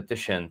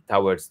competition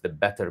towards the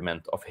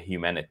betterment of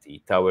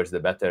humanity, towards the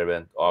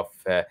betterment of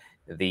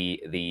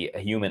the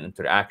human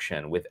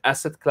interaction with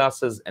asset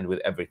classes and with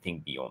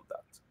everything beyond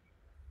that.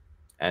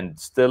 And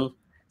still,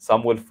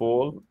 some will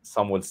fall,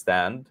 some will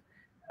stand.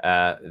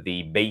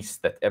 The base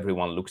that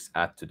everyone looks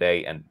at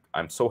today, and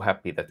I'm so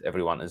happy that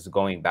everyone is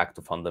going back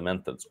to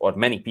fundamentals, or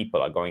many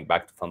people are going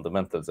back to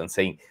fundamentals and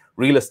saying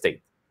real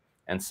estate,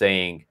 and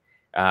saying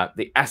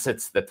the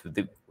assets that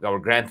our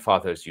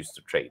grandfathers used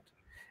to trade,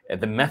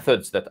 and the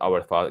methods that our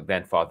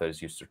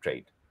grandfathers used to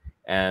trade.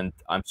 And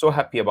I'm so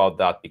happy about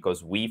that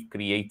because we've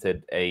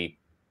created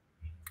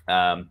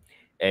um,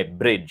 a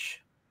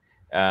bridge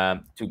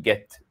to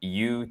get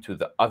you to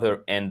the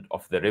other end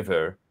of the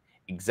river,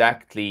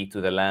 exactly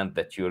to the land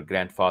that your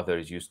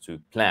grandfathers used to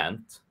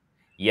plant,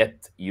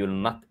 yet you're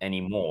not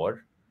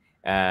anymore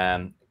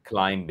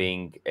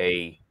climbing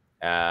a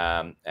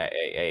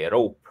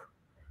rope.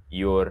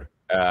 You're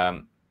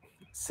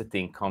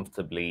sitting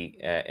comfortably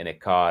in a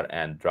car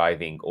and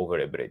driving over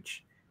a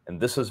bridge. And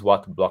this is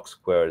what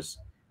Blocksquare's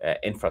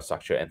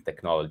infrastructure and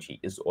technology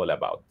is all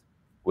about.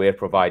 We're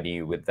providing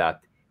you with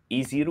that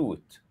easy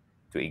route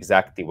to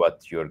exactly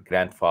what your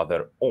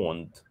grandfather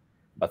owned,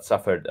 but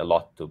suffered a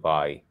lot to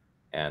buy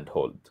and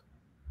hold.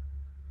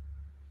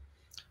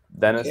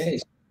 Dennis, Okay,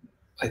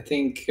 I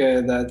think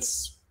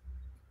that's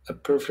a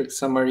perfect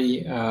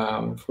summary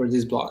for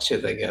this block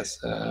shit, I guess.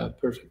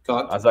 Perfect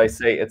thought. as I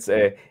say,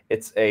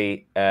 it's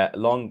a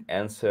long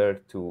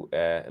answer to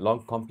a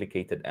long,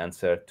 complicated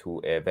answer to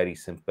a very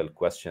simple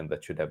question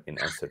that should have been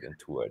answered in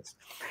 2 words.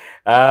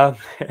 Um,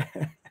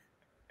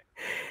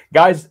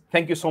 Guys,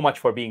 thank you so much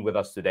for being with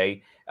us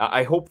today.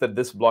 I hope that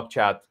this blog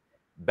chat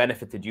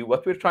benefited you.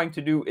 What we're trying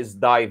to do is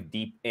dive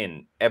deep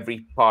in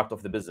every part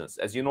of the business.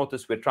 As you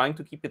notice, we're trying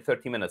to keep it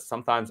 30 minutes.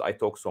 Sometimes I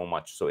talk so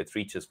much, so it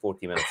reaches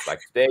 40 minutes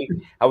like today.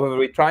 However,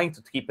 we're trying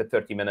to keep it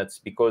 30 minutes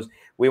because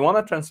we want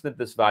to transmit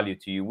this value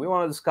to you. We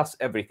want to discuss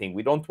everything.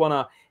 We don't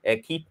want to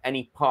keep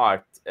any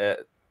part,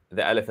 the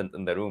elephant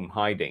in the room,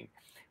 hiding.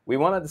 We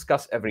want to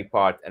discuss every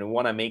part, and we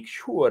want to make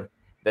sure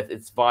that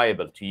it's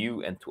viable to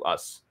you and to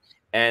us.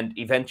 and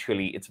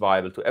eventually it's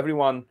viable to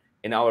everyone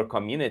in our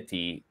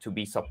community to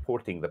be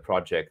supporting the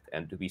project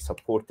and to be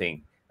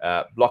supporting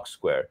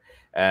Blocksquare,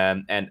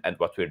 and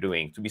what we're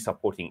doing, to be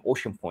supporting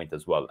Ocean Point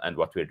as well and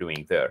what we're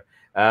doing there.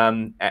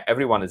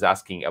 Everyone is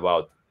asking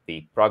about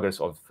the progress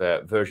of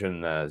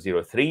version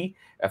 03.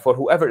 For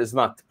whoever is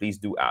not, please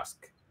do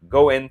ask.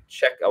 Go in,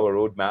 check our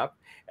roadmap,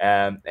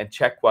 and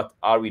check what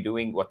are we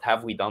doing, what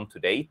have we done to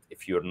date,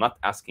 if you're not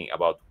asking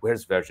about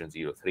where's version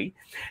 03.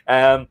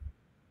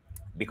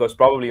 Because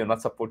probably you're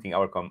not supporting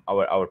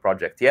our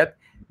project yet.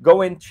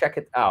 Go in, check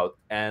it out,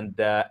 and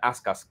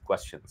ask us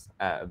questions.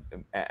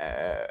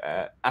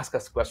 Ask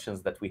us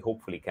questions that we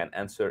hopefully can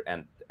answer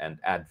and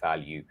add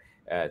value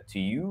to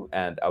you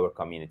and our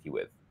community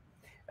with.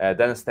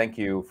 Dennis, thank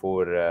you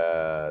for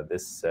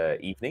this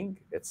evening.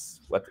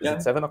 It's what is it, Yeah.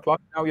 7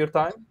 o'clock now your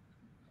time?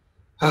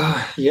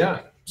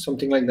 Yeah,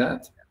 something like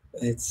that.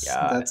 Yeah, That's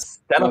it's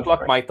 10 about o'clock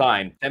right. my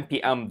time, 10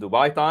 p.m.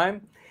 Dubai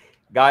time.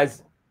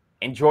 Guys,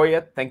 enjoy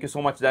it. Thank you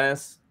so much,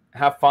 Dennis.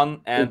 Have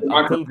fun. Thank And you,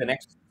 Makram. until the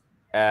next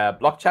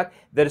block chat,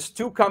 there's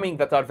two coming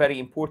that are very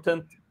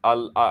important.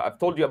 I've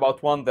told you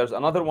about one. There's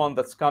another one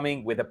that's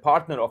coming with a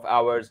partner of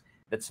ours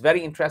that's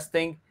very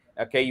interesting.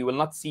 Okay, you will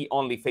not see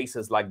only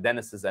faces like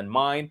Dennis's and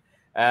mine.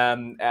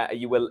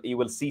 You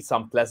will see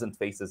some pleasant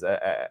faces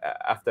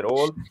after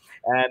all,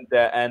 and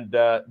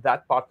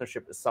that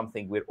partnership is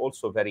something we're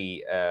also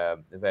very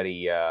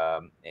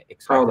Proud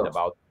excited of.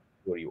 about.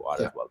 Where you are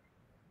Yeah. as well.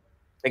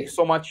 Thank you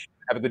so much.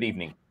 Have a good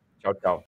evening. Ciao, ciao.